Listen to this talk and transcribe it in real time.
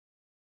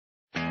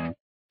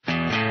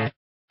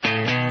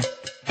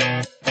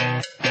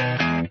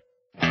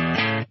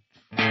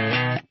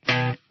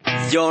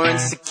You're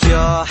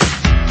insecure,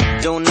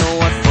 don't know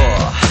what for.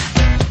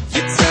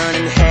 You're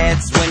turning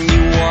heads when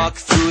you walk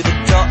through the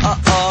door.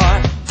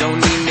 Don't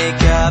need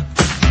makeup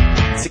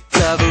to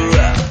cover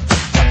up.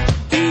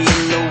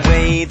 Being the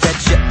way that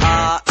you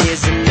are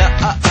is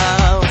enough.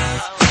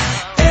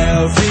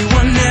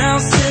 Everyone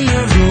else in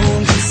the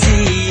room can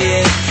see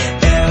it,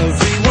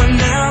 everyone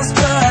else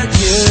but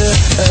you.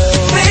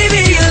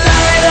 Baby, you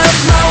light up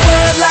my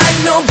world like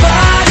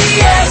nobody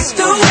else.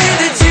 The way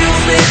that you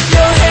flip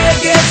your hair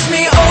gets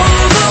me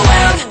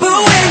overwhelmed. But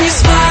when you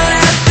smile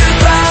at the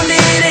ground,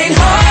 it ain't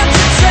hard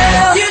to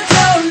tell. You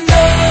don't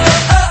know,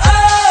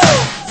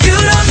 you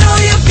don't know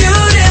you're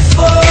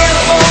beautiful. If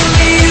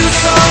only you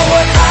saw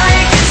what I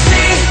can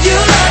see,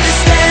 you'll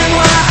understand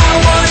why I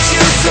want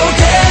you so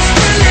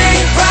desperately.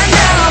 Right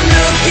now I'm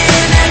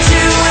looking at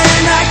you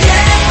and I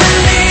can't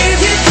believe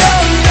you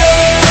don't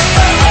know,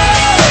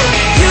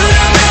 you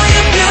don't know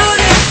you're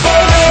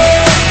beautiful.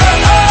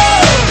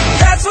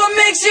 That's what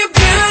makes you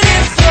beautiful.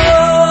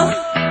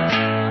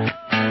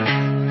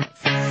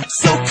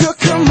 So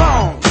come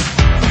on,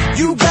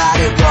 you got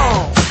it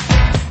wrong.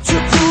 To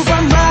prove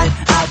I'm right,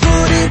 I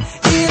put it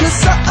in a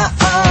song.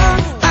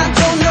 I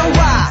don't know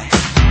why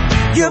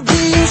you're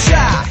being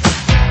shy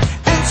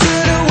and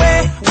turn away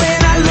when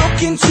I look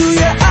into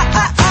your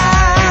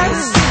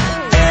eyes.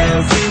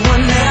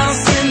 Everyone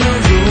else in the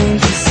room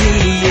can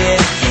see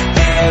it,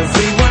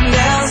 everyone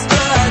else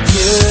but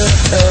you.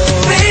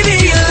 Baby,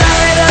 you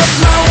light up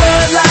my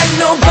world like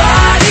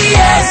nobody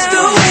else.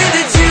 The way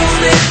that you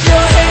flip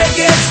your hair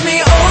gets me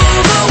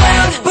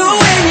overwhelmed. But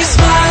when you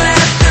smile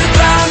at the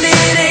ground,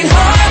 it ain't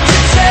hard to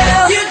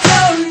tell. You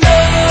don't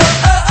know,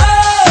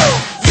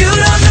 you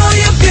don't know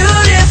you're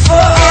beautiful.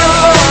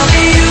 If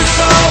only you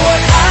saw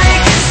what I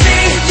can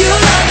see,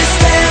 you'll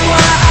understand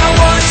why I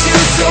want you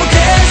so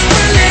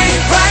desperately.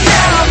 Right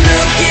now I'm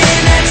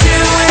looking at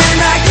you and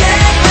I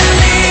can't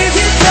believe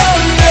you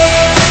don't know,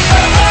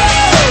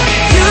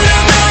 you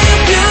don't know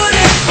you're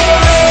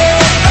beautiful.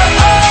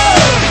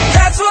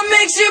 That's what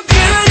makes you beautiful.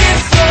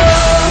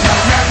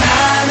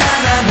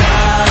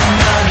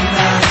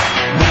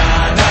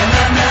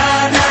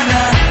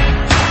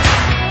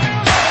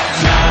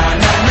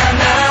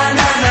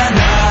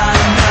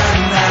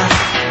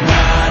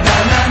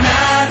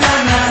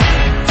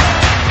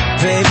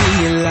 Baby,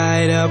 you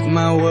light up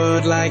my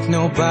world like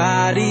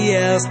nobody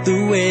else.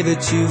 The way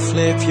that you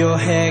flip your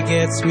hair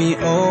gets me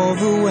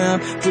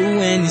overwhelmed. But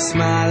when you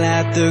smile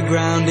at the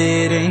ground,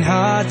 it ain't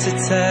hard to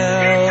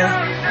tell.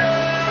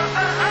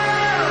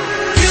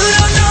 You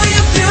don't know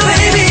you're beautiful.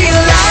 Baby, you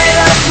light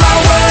up my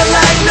world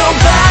like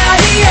nobody